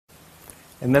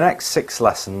In the next 6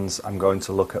 lessons, I'm going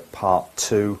to look at part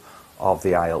 2 of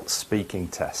the IELTS speaking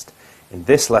test. In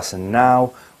this lesson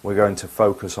now, we're going to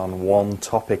focus on one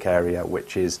topic area,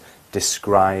 which is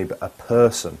describe a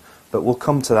person, but we'll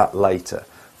come to that later.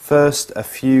 First, a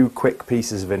few quick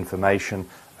pieces of information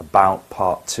about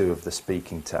part 2 of the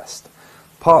speaking test.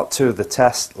 Part 2 of the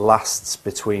test lasts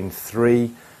between 3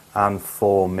 and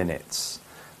 4 minutes.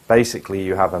 Basically,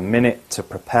 you have a minute to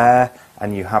prepare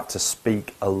and you have to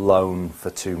speak alone for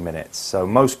 2 minutes. So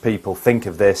most people think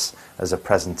of this as a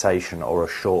presentation or a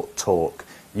short talk.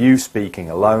 You speaking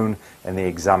alone and the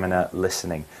examiner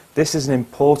listening. This is an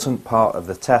important part of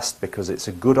the test because it's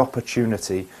a good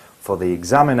opportunity for the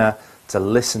examiner to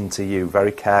listen to you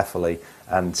very carefully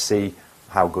and see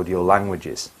how good your language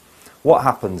is. What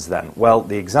happens then? Well,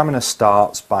 the examiner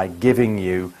starts by giving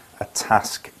you a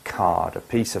task card, a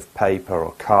piece of paper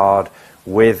or card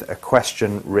with a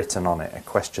question written on it, a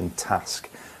question task.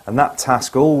 And that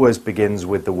task always begins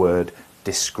with the word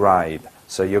describe.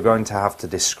 So you're going to have to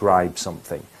describe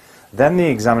something. Then the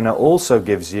examiner also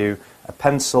gives you a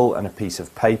pencil and a piece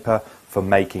of paper for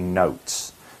making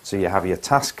notes. So you have your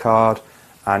task card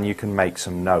and you can make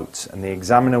some notes. And the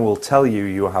examiner will tell you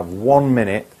you have 1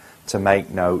 minute to make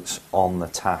notes on the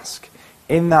task.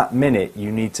 In that minute,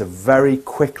 you need to very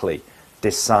quickly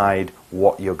decide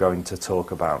what you're going to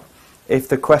talk about. If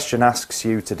the question asks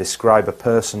you to describe a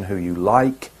person who you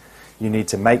like, you need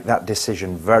to make that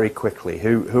decision very quickly.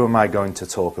 Who am I going to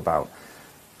talk about?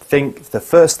 Think the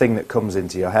first thing that comes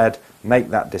into your head, make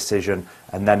that decision,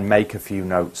 and then make a few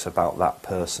notes about that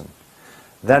person.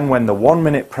 Then when the 1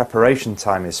 minute preparation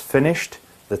time is finished,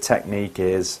 the technique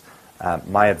is,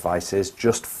 my advice is,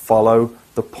 just follow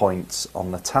the points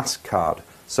on the task card.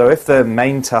 So if the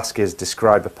main task is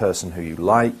describe a person who you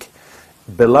like,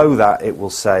 below that it will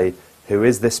say, who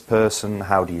is this person,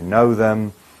 how do you know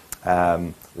them,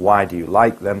 why do you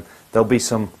like them. There'll be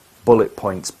some bullet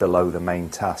points below the main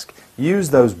task. Use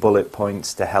those bullet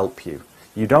points to help you.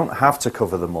 You don't have to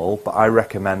cover them all, but I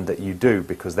recommend that you do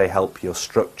because they help your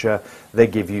structure, they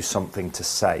give you something to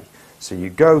say. So you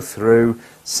go through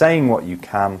saying what you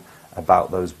can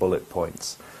about those bullet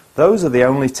points. Those are the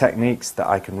only techniques that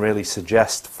I can really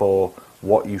suggest for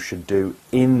what you should do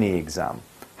in the exam.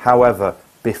 However,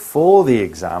 before the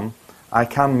exam, I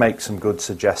can make some good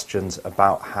suggestions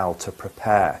about how to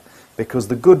prepare. Because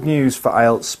the good news for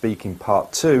IELTS Speaking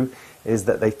Part 2 is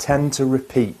that they tend to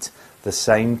repeat the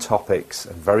same topics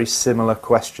and very similar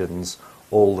questions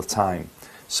all the time.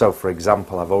 So, for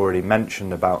example, I've already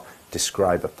mentioned about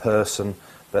describe a person,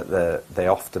 but they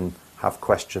often have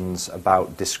questions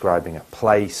about describing a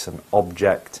place, an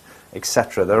object,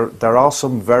 etc. There are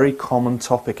some very common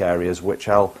topic areas which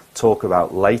I'll talk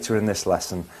about later in this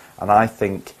lesson, and I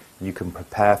think you can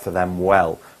prepare for them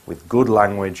well with good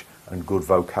language and good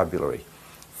vocabulary.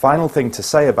 Final thing to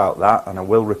say about that, and I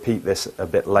will repeat this a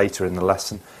bit later in the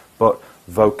lesson, but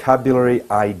vocabulary,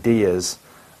 ideas,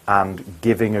 and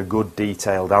giving a good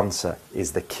detailed answer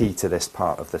is the key to this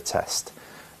part of the test.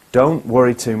 Don't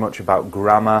worry too much about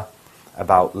grammar,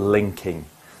 about linking.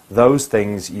 Those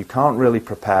things you can't really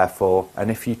prepare for, and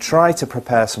if you try to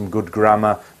prepare some good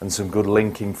grammar and some good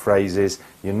linking phrases,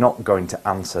 you're not going to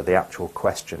answer the actual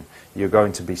question. You're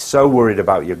going to be so worried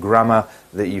about your grammar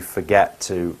that you forget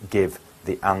to give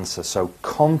the answer. So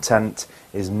content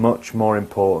is much more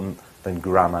important than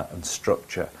grammar and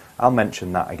structure. I'll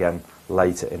mention that again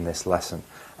later in this lesson.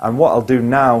 And what I'll do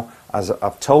now, as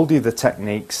I've told you the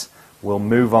techniques, we'll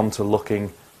move on to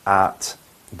looking at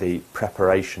the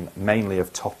preparation mainly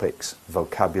of topics,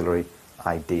 vocabulary,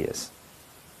 ideas.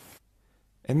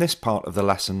 In this part of the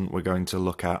lesson we're going to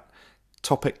look at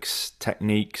topics,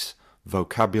 techniques,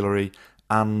 vocabulary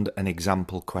and an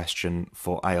example question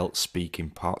for IELTS Speaking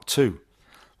Part 2.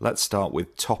 Let's start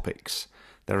with topics.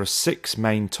 There are 6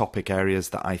 main topic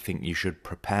areas that I think you should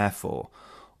prepare for.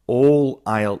 All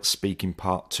IELTS Speaking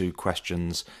Part 2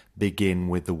 questions begin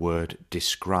with the word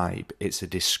describe. It's a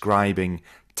describing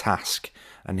task.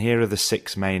 And here are the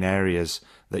 6 main areas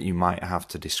that you might have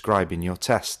to describe in your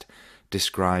test.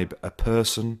 Describe a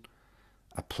person,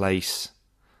 a place,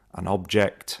 an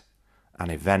object,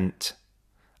 an event,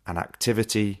 an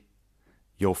activity,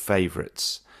 your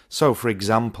favourites. So, for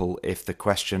example, if the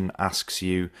question asks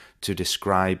you to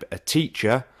describe a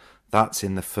teacher, that's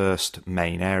in the first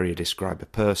main area, describe a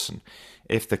person.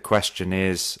 If the question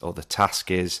is, or the task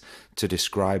is, to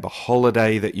describe a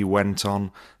holiday that you went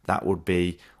on, that would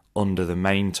be under the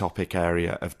main topic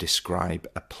area of describe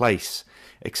a place,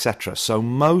 etc. So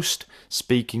most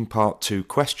Speaking Part 2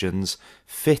 questions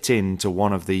fit into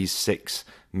one of these 6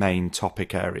 main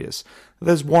topic areas.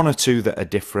 There's 1 or 2 that are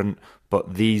different,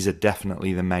 but these are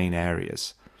definitely the main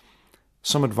areas.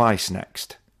 Some advice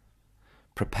next.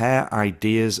 Prepare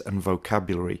ideas and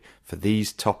vocabulary for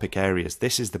these topic areas.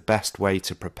 This is the best way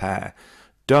to prepare.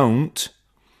 Don't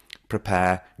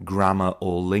prepare grammar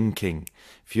or linking.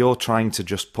 If you're trying to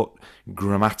just put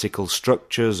grammatical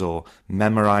structures or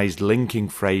memorized linking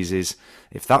phrases,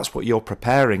 if that's what you're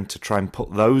preparing to try and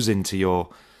put those into your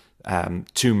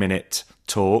 2-minute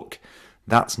talk,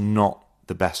 that's not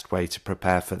the best way to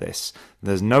prepare for this.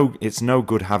 It's no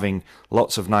good having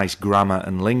lots of nice grammar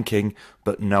and linking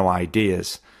but no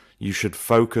ideas. You should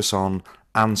focus on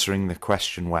answering the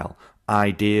question well.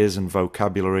 Ideas and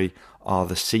vocabulary are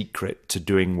the secret to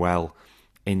doing well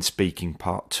in speaking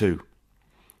part 2.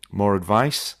 More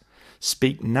advice?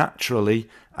 Speak naturally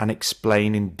and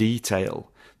explain in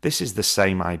detail. This is the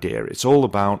same idea. It's all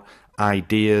about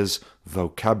ideas,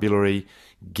 vocabulary,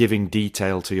 giving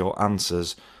detail to your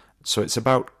answers. So it's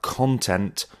about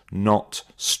content, not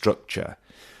structure.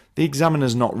 The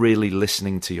examiner's not really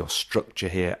listening to your structure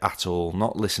here at all,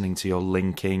 not listening to your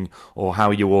linking or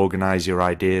how you organise your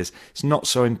ideas. It's not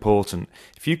so important.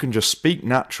 If you can just speak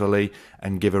naturally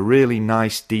and give a really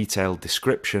nice detailed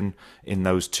description in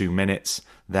those 2 minutes,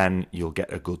 then you'll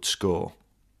get a good score.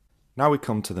 Now we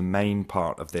come to the main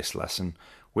part of this lesson,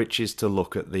 which is to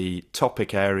look at the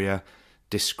topic area,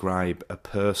 describe a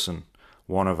person,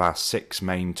 one of our 6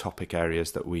 main topic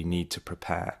areas that we need to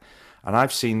prepare. And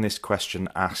I've seen this question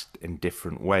asked in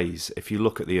different ways. If you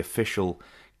look at the official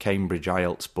Cambridge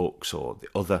IELTS books or the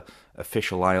other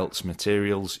official IELTS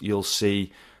materials, you'll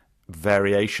see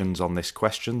variations on this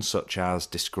question, such as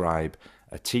describe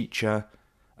a teacher,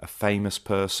 a famous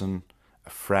person,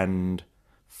 a friend,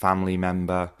 family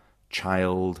member,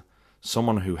 child,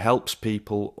 someone who helps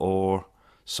people, or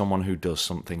someone who does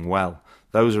something well.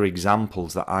 Those are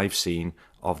examples that I've seen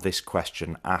of this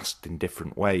question asked in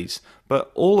different ways.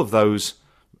 But all of those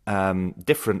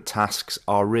different tasks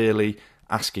are really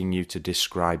asking you to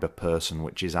describe a person,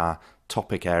 which is our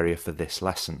topic area for this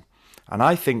lesson. And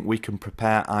I think we can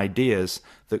prepare ideas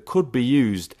that could be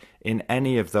used in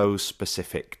any of those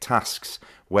specific tasks,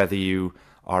 whether you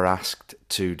are asked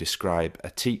to describe a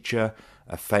teacher,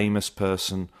 a famous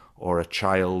person, or a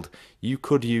child. You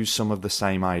could use some of the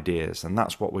same ideas, and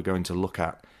that's what we're going to look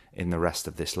at in the rest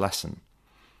of this lesson.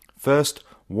 First,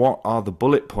 what are the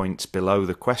bullet points below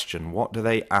the question? What do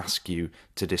they ask you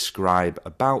to describe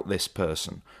about this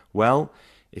person? Well,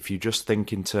 if you just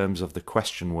think in terms of the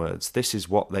question words, this is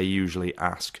what they usually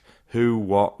ask. Who,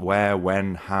 what, where,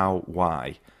 when, how,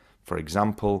 why. For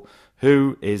example,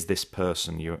 who is this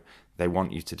person? They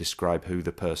want you to describe who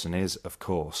the person is, of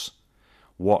course.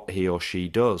 What he or she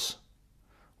does.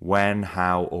 When,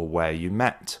 how, or where you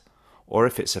met. Or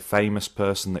if it's a famous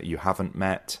person that you haven't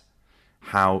met,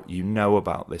 how you know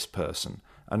about this person.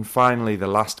 And finally, the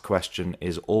last question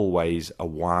is always a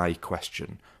why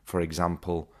question. For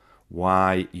example,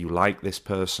 why you like this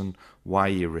person, why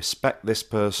you respect this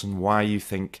person, why you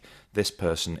think this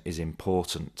person is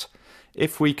important.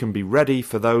 If we can be ready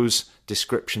for those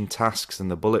description tasks and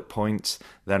the bullet points,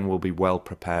 then we'll be well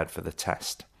prepared for the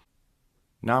test.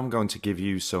 Now I'm going to give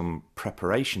you some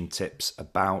preparation tips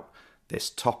about this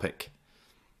topic.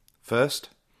 First,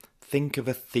 think of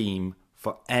a theme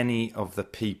for any of the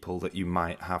people that you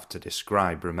might have to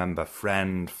describe. Remember,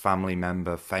 friend, family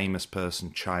member, famous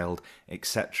person, child,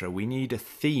 etc. We need a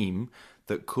theme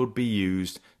that could be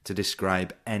used to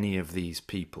describe any of these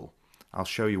people. I'll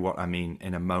show you what I mean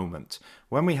in a moment.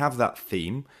 When we have that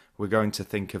theme, we're going to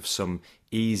think of some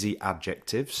easy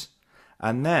adjectives,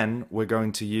 and then we're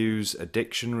going to use a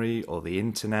dictionary or the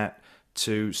internet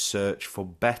to search for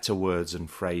better words and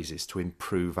phrases to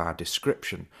improve our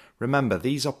description. Remember,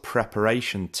 these are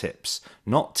preparation tips,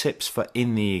 not tips for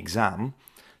in the exam.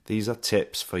 These are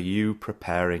tips for you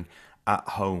preparing at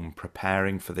home,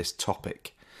 preparing for this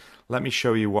topic. Let me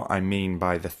show you what I mean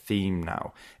by the theme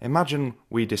now. Imagine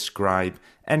we describe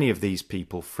any of these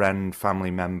people, friend,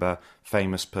 family member,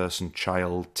 famous person,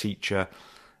 child, teacher,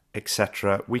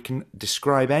 etc. We can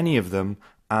describe any of them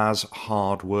as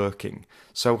hard-working.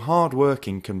 So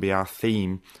hard-working can be our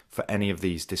theme for any of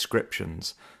these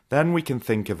descriptions. Then we can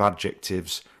think of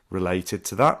adjectives related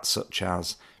to that, such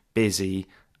as busy,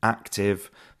 active,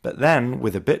 but then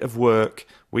with a bit of work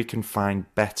we can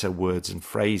find better words and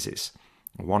phrases.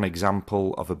 One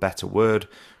example of a better word,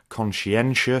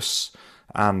 conscientious,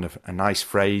 and a nice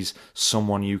phrase,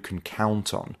 someone you can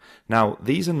count on. Now,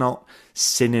 these are not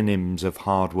synonyms of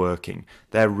hardworking.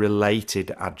 They're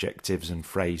related adjectives and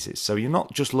phrases. So you're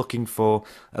not just looking for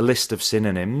a list of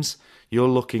synonyms. You're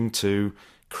looking to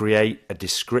create a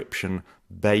description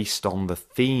based on the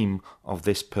theme of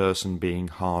this person being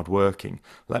hardworking.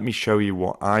 Let me show you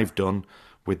what I've done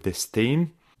with this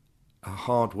theme. A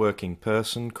hard-working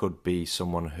person could be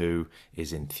someone who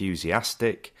is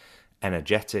enthusiastic,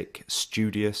 energetic,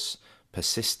 studious,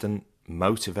 persistent,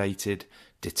 motivated,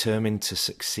 determined to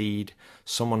succeed,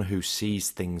 someone who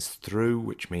sees things through,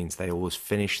 which means they always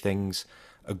finish things,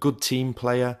 a good team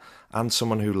player, and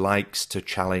someone who likes to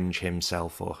challenge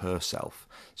himself or herself.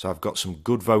 So I've got some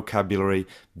good vocabulary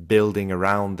building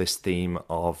around this theme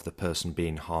of the person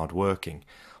being hardworking.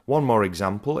 One more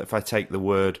example, if I take the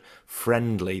word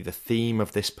friendly, the theme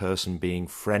of this person being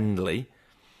friendly,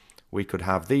 we could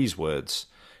have these words: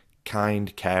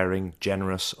 kind, caring,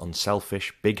 generous,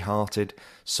 unselfish, big-hearted,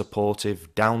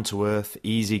 supportive, down-to-earth,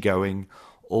 easygoing,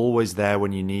 always there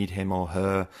when you need him or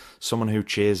her, someone who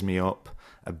cheers me up,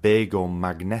 a big or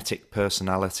magnetic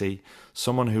personality,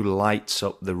 someone who lights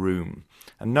up the room.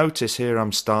 And notice here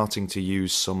I'm starting to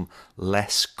use some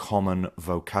less common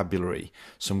vocabulary,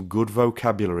 some good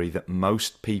vocabulary that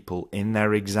most people in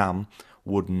their exam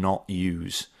would not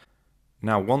use.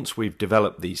 Now, once we've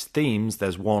developed these themes,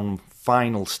 there's one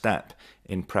final step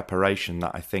in preparation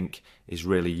that I think is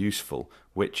really useful,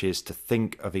 which is to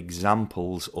think of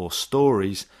examples or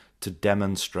stories to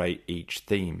demonstrate each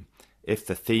theme. If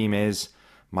the theme is,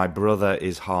 my brother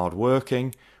is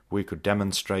hard-working, we could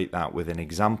demonstrate that with an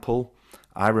example.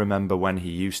 I remember when he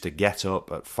used to get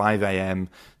up at 5 a.m.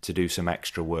 to do some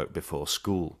extra work before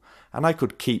school. And I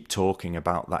could keep talking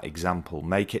about that example,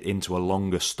 make it into a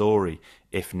longer story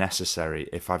if necessary,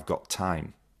 if I've got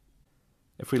time.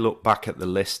 If we look back at the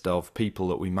list of people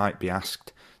that we might be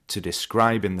asked to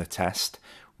describe in the test,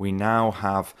 we now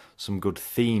have some good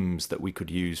themes that we could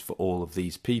use for all of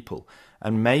these people.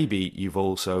 And maybe you've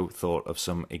also thought of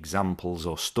some examples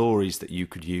or stories that you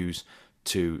could use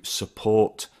to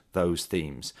support those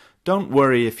themes. Don't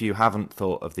worry if you haven't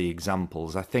thought of the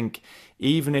examples. I think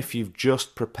even if you've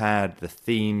just prepared the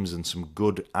themes and some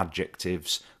good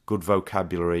adjectives, good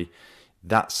vocabulary,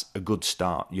 that's a good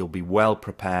start. You'll be well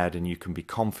prepared and you can be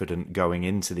confident going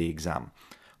into the exam.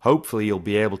 Hopefully you'll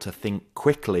be able to think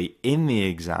quickly in the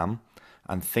exam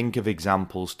and think of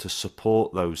examples to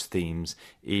support those themes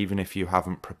even if you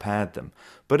haven't prepared them.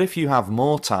 But if you have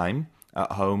more time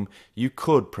at home, you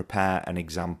could prepare an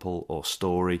example or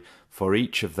story for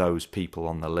each of those people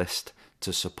on the list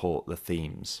to support the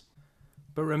themes.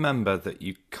 But remember that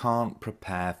you can't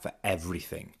prepare for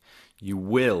everything. You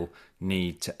will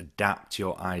need to adapt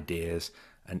your ideas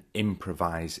and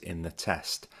improvise in the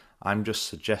test. I'm just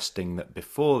suggesting that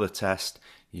before the test,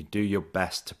 you do your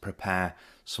best to prepare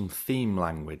some theme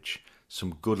language,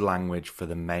 some good language for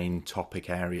the main topic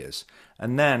areas.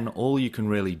 And then all you can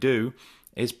really do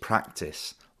is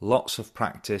practice. Lots of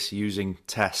practice using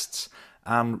tests,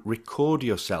 and record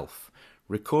yourself.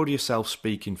 Record yourself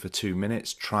speaking for 2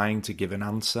 minutes, trying to give an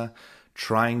answer,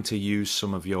 trying to use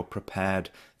some of your prepared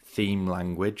theme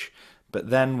language. But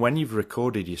then when you've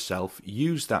recorded yourself,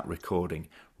 use that recording,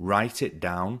 write it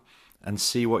down and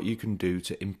see what you can do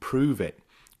to improve it.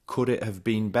 Could it have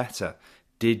been better?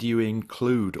 Did you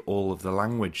include all of the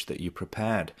language that you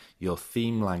prepared, your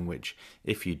theme language?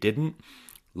 If you didn't,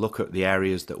 look at the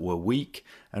areas that were weak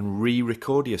and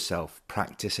re-record yourself.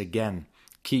 Practice again.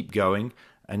 Keep going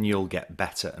and you'll get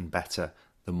better and better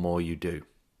the more you do.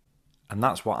 And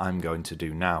that's what I'm going to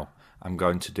do now. I'm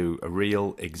going to do a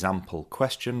real example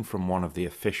question from one of the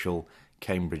official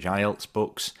Cambridge IELTS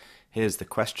books. Here's the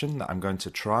question that I'm going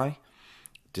to try.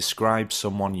 Describe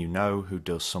someone you know who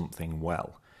does something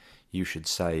well. You should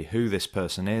say who this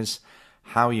person is,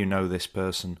 how you know this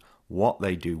person, what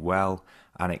they do well,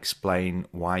 and explain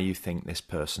why you think this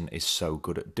person is so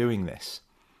good at doing this.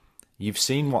 You've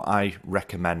seen what I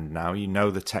recommend now. You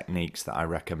know the techniques that I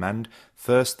recommend.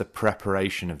 First, the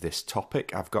preparation of this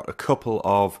topic. I've got a couple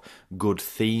of good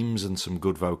themes and some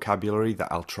good vocabulary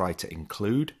that I'll try to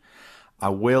include. I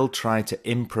will try to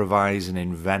improvise and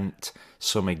invent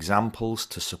some examples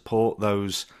to support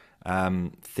those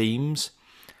themes.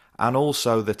 And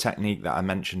also the technique that I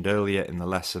mentioned earlier in the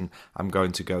lesson, I'm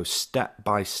going to go step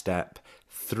by step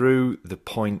through the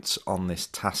points on this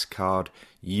task card,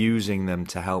 using them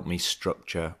to help me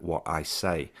structure what I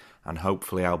say. And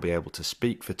hopefully I'll be able to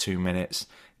speak for 2 minutes,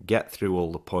 get through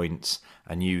all the points,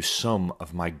 and use some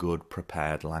of my good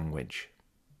prepared language.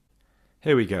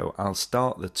 Here we go. I'll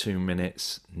start the 2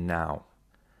 minutes now.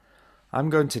 I'm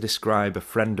going to describe a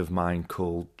friend of mine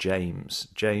called James.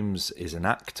 James is an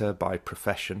actor by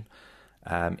profession.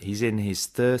 He's in his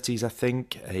 30s, I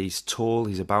think. He's tall,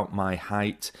 he's about my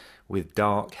height, with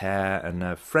dark hair and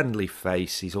a friendly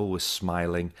face. He's always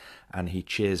smiling, and he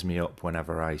cheers me up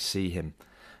whenever I see him.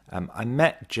 I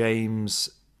met James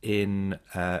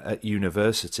at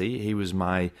university. He was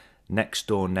my next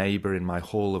door neighbour in my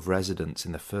hall of residence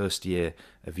in the first year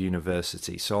of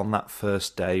university. So on that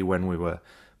first day when we were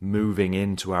moving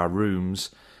into our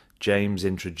rooms, James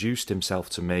introduced himself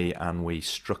to me and we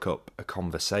struck up a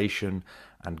conversation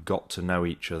and got to know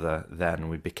each other. Then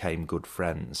we became good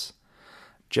friends.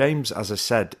 James, as I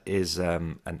said, is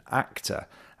an actor,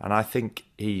 and I think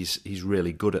he's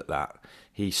really good at that.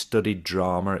 He studied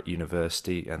drama at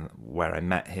university, and where I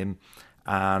met him,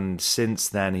 and since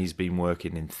then he's been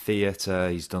working in theatre.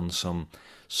 He's done some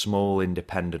small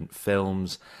independent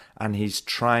films, and he's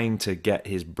trying to get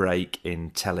his break in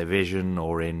television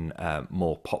or in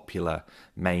more popular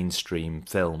mainstream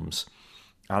films.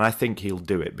 And I think he'll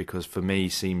do it, because for me,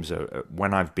 seems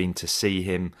when I've been to see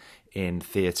him in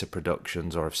theatre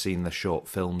productions or I've seen the short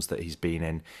films that he's been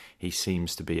in, he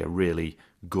seems to be a really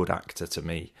good actor to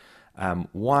me.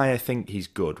 Why I think he's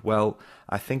good? Well,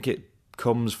 I think it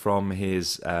comes from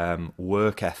his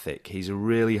work ethic. He's a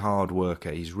really hard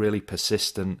worker. He's really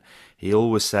persistent. He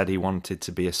always said he wanted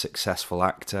to be a successful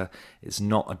actor. It's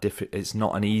not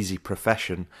an easy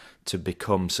profession to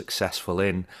become successful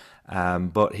in,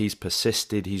 but he's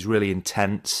persisted. He's really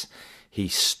intense. He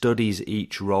studies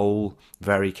each role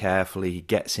very carefully. He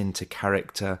gets into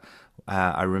character.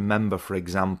 I remember, for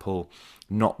example,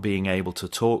 not being able to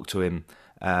talk to him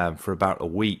for about a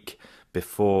week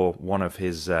before one of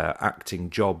his acting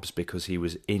jobs, because he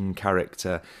was in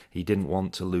character. He didn't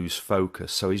want to lose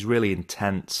focus. So he's really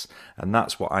intense, and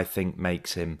that's what I think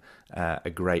makes him a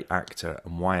great actor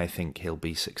and why I think he'll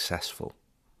be successful.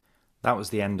 That was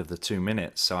the end of the 2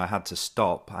 minutes, so I had to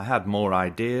stop. I had more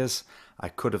ideas. I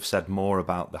could have said more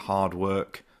about the hard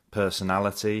work,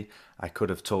 personality. I could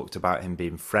have talked about him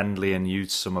being friendly and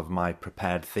used some of my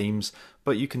prepared themes,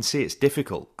 but you can see it's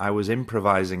difficult. I was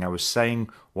improvising. I was saying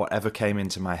whatever came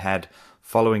into my head,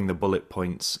 following the bullet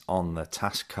points on the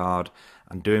task card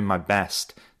and doing my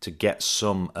best to get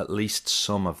at least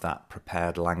some of that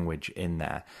prepared language in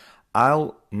there.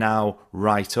 I'll now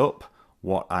write up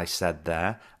what I said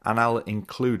there, and I'll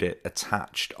include it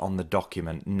attached on the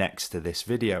document next to this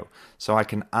video, so I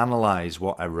can analyze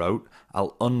what I wrote.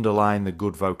 I'll underline the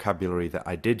good vocabulary that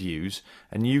I did use,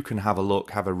 and you can have a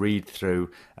look, have a read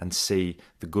through and see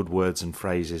the good words and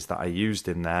phrases that I used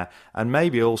in there, and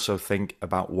maybe also think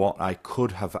about what I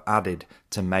could have added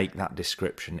to make that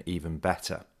description even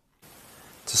better.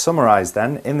 To summarise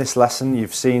then, in this lesson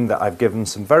you've seen that I've given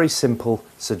some very simple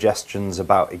suggestions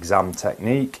about exam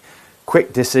technique.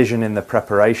 Quick decision in the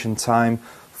preparation time,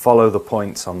 follow the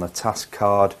points on the task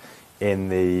card in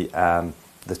the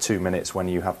 2 minutes when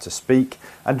you have to speak,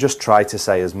 and just try to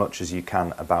say as much as you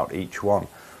can about each one.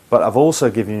 But I've also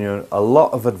given you a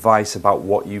lot of advice about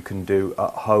what you can do at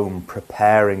home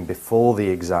preparing before the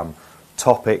exam.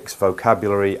 Topics,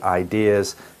 vocabulary,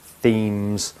 ideas,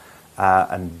 themes,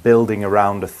 and building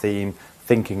around a theme,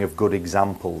 thinking of good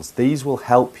examples. These will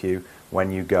help you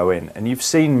when you go in. And you've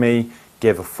seen me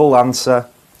give a full answer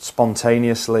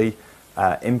spontaneously,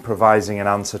 improvising an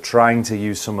answer, trying to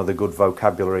use some of the good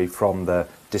vocabulary from the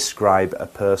describe a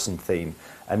person theme.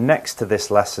 And next to this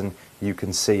lesson, you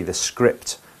can see the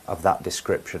script of that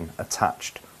description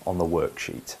attached on the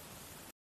worksheet.